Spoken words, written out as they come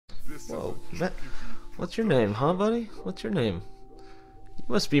Whoa, what's your name, huh, buddy? What's your name? You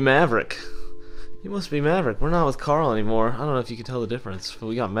must be Maverick. You must be Maverick. We're not with Carl anymore. I don't know if you can tell the difference, but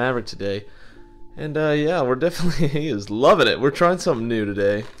we got Maverick today. And, yeah, we're definitely, he is loving it. We're trying something new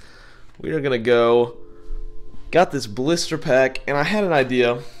today. We are going to go, got this blister pack, and I had an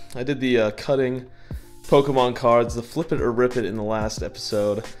idea. I did the cutting Pokemon cards, the flip it or rip it in the last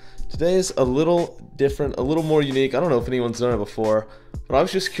episode. Today is a little different, a little more unique. I don't know if anyone's done it before, but I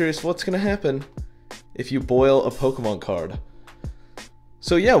was just curious what's going to happen if you boil a Pokemon card.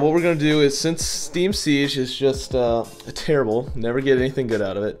 So yeah, what we're going to do is, since Steam Siege is just terrible, never get anything good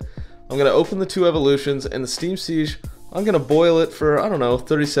out of it, I'm going to open the two evolutions, and the Steam Siege, I'm going to boil it for, I don't know,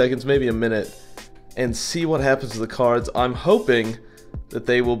 30 seconds, maybe a minute, and see what happens to the cards. I'm hoping that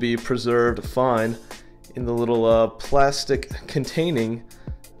they will be preserved fine in the little plastic containing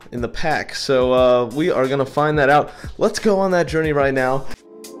in the pack. So we are going to find that out. Let's go on that journey right now.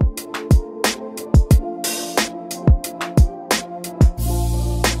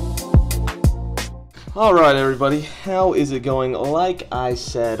 Alright everybody, how is it going? Like I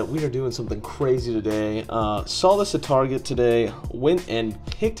said, we are doing something crazy today. Saw this at Target today, went and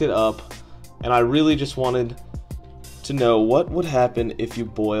picked it up, and I really just wanted to know what would happen if you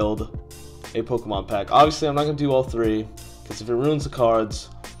boiled a Pokemon pack. Obviously I'm not going to do all three, because if it ruins the cards,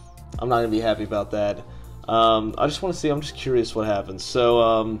 I'm not going to be happy about that. I just want to see, I'm just curious what happens.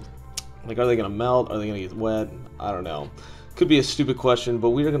 So, like, are they going to melt? Are they going to get wet? I don't know. Could be a stupid question, but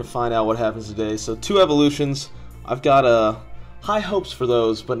we are going to find out what happens today. So, two evolutions. I've got high hopes for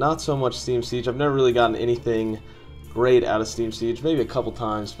those, but not so much Steam Siege. I've never really gotten anything great out of Steam Siege. Maybe a couple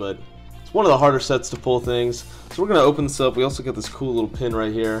times, but it's one of the harder sets to pull things. So we're going to open this up. We also got this cool little pin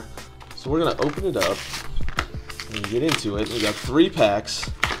right here. So we're going to open it up and get into it. We got 3 packs.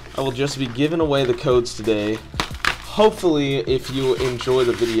 I will just be giving away the codes today. Hopefully, if you enjoy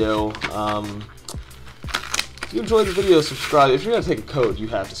the video, subscribe. If you're gonna take a code, you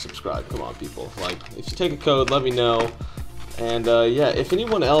have to subscribe. Come on, people. Like, if you take a code, let me know. And yeah, if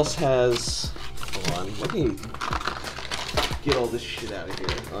anyone else has, hold on, let me get all this shit out of here.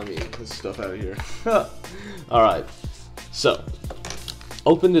 I mean, this stuff out of here. All right. So,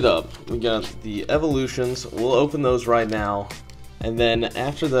 opened it up. We got the evolutions. We'll open those right now. And then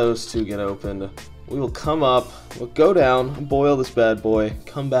after those two get opened, we will come up, we'll go down, boil this bad boy,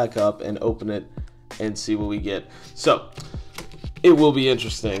 come back up and open it and see what we get. So, it will be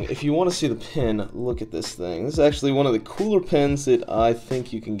interesting. If you want to see the pin, look at this thing. This is actually one of the cooler pins that I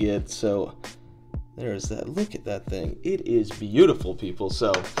think you can get. So, there's that. Look at that thing. It is beautiful, people.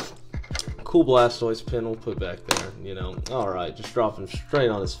 So, cool Blastoise pin we'll put back there, you know. Alright, just drop him straight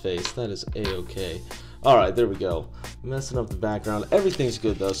on his face. That is A-okay. Alright, there we go. Messing up the background. Everything's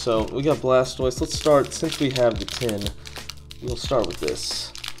good though. So we got Blastoise. Let's start, since we have the tin, we'll start with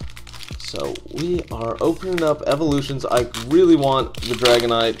this. So we are opening up evolutions. I really want the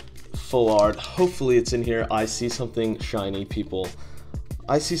Dragonite full art. Hopefully it's in here. I see something shiny, people.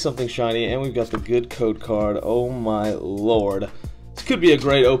 I see something shiny, and we've got the good code card. Oh my lord. This could be a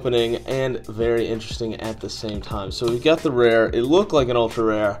great opening and very interesting at the same time. So we've got the rare. It looked like an ultra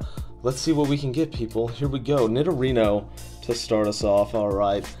rare. Let's see what we can get, people. Here we go. Nidorino to start us off.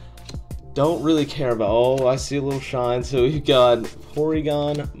 Alright. Don't really care about... Oh, I see a little shine. So we've got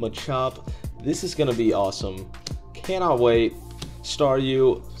Porygon, Machop. This is going to be awesome. Cannot wait.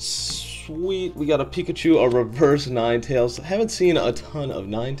 Staryu. Sweet. We got a Pikachu, a reverse Ninetales. Haven't seen a ton of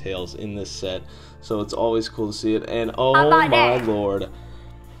Ninetales in this set, so it's always cool to see it. And oh my lord.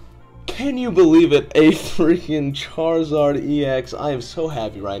 Can you believe it? A freaking Charizard EX. I am so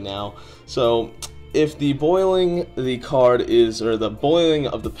happy right now. So, if the boiling the card is, or the boiling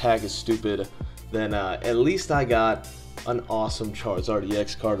of the pack is stupid, then at least I got an awesome Charizard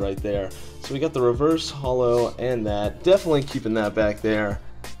EX card right there. So we got the reverse holo and that. Definitely keeping that back there.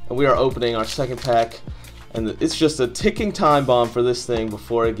 And we are opening our second pack. And it's just a ticking time bomb for this thing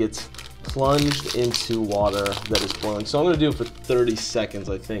before it gets plunged into water that is boiling. So I'm going to do it for 30 seconds,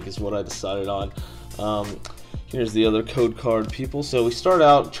 I think, is what I decided on. Here's the other code card, people. So we start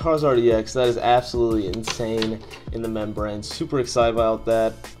out Charizard EX. That is absolutely insane in the membrane. Super excited about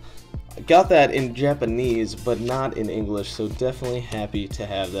that. I got that in Japanese, but not in English, so definitely happy to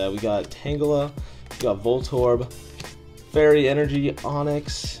have that. We got Tangela, we got Voltorb, Fairy Energy,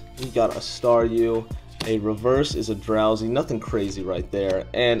 Onix, we got a Staryu. A reverse is a Drowsy, nothing crazy right there,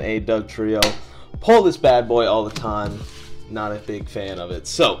 and a Dugtrio. Pull this bad boy all the time, not a big fan of it.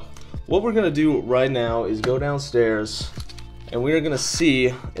 So, what we're going to do right now is go downstairs, and we're going to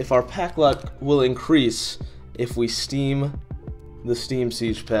see if our pack luck will increase if we steam the Steam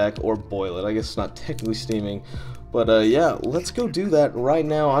Siege pack, or boil it. I guess it's not technically steaming, But yeah, let's go do that right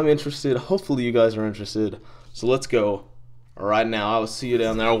now. I'm interested. Hopefully you guys are interested. So let's go right now. I will see you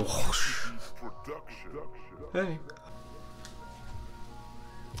down there. Whoosh. Hey.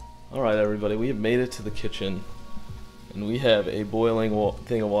 Alright everybody, we have made it to the kitchen. And we have a boiling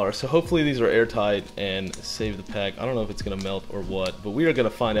thing of water. So hopefully these are airtight and save the pack. I don't know if it's going to melt or what. But we are going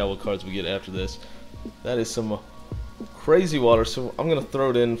to find out what cards we get after this. That is some crazy water. So I'm going to throw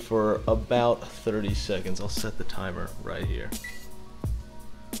it in for about 30 seconds. I'll set the timer right here.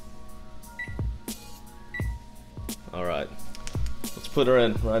 Alright. Let's put her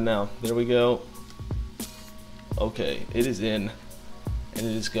in right now. There we go. Okay, it is in. And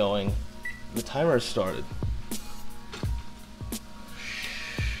it is going. The timer has started.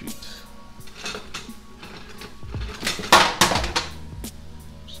 Shoot.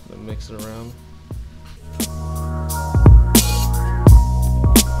 Just gonna mix it around.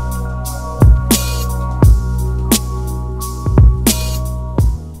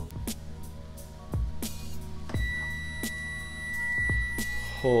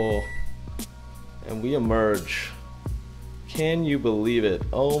 Oh, and we emerge. Can you believe it?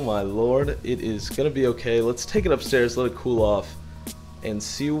 Oh my lord, it is gonna be okay. Let's take it upstairs, let it cool off, and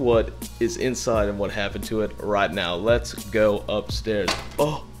see what is inside and what happened to it right now. Let's go upstairs.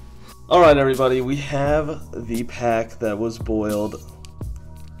 Oh, alright everybody, we have the pack that was boiled.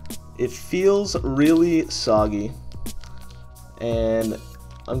 It feels really soggy, and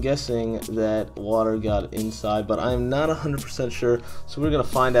I'm guessing that water got inside, but I'm not 100% sure, so we're gonna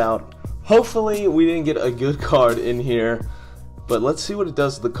find out. Hopefully we didn't get a good card in here, but let's see what it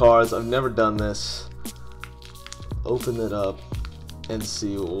does to the cards. I've never done this. Open it up and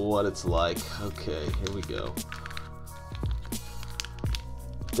see what it's like. Okay, here we go.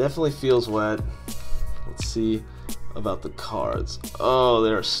 Definitely feels wet. Let's see about the cards. Oh,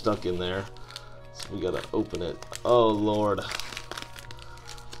 they're stuck in there. So we gotta open it. Oh lord.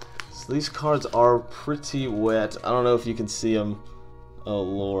 So these cards are pretty wet. I don't know if you can see them. Oh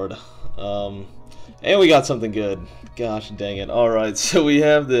lord. And we got something good. Gosh dang it. Alright, so we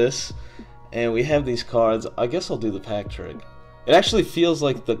have this, and we have these cards. I guess I'll do the pack trick. It actually feels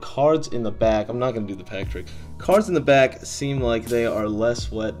like the cards in the back, I'm not going to do the pack trick. Cards in the back seem like they are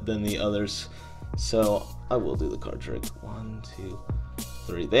less wet than the others, so I will do the card trick. 1, 2,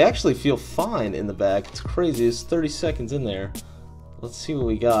 3. They actually feel fine in the back. It's crazy. It's 30 seconds in there. Let's see what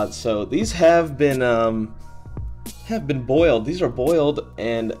we got. So these have been boiled. These are boiled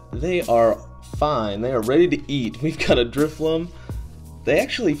and they are fine. They are ready to eat. We've got a Drifloon. They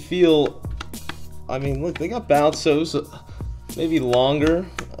actually feel, I mean, look, they got bounce, so maybe longer.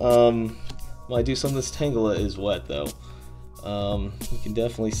 I do some of this Tangela is wet though. You can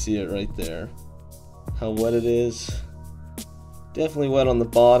definitely see it right there. How wet it is. Definitely wet on the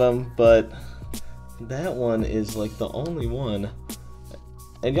bottom, but that one is like the only one.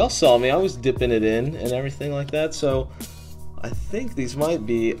 And y'all saw me, I was dipping it in and everything like that, so I think these might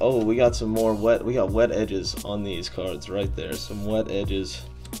be, oh, we got some more wet, we got wet edges on these cards right there, some wet edges.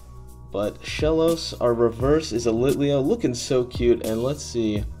 But Shellos, our reverse is a Litleo, looking so cute, and let's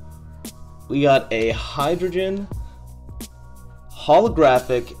see. We got a Hydrogen,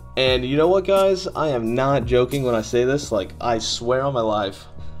 holographic, and you know what guys, I am not joking when I say this, like I swear on my life,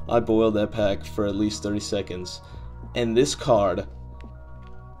 I boiled that pack for at least 30 seconds, and this card,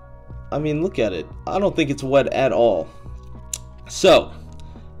 I mean, look at it. I don't think it's wet at all. So,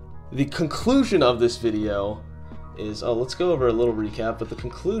 the conclusion of this video is, oh, let's go over a little recap, but the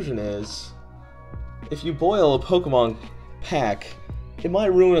conclusion is, if you boil a Pokemon pack, it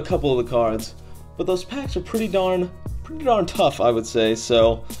might ruin a couple of the cards, but those packs are pretty darn tough, I would say,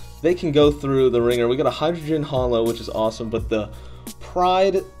 so they can go through the ringer. We got a Hydrogen Holo, which is awesome, but the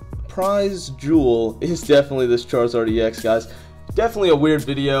prize jewel is definitely this Charizard EX, guys. Definitely a weird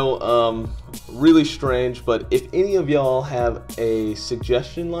video, really strange, but if any of y'all have a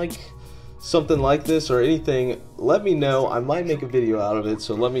suggestion like something like this or anything, let me know. I might make a video out of it,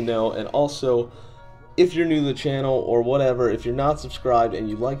 so let me know. And also, if you're new to the channel or whatever, if you're not subscribed and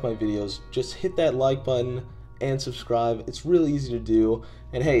you like my videos, just hit that like button and subscribe. It's really easy to do,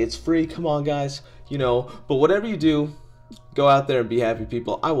 and hey, it's free. Come on guys, you know, but whatever you do, go out there and be happy,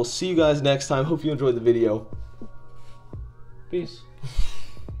 people. I will see you guys next time. Hope you enjoyed the video. Peace.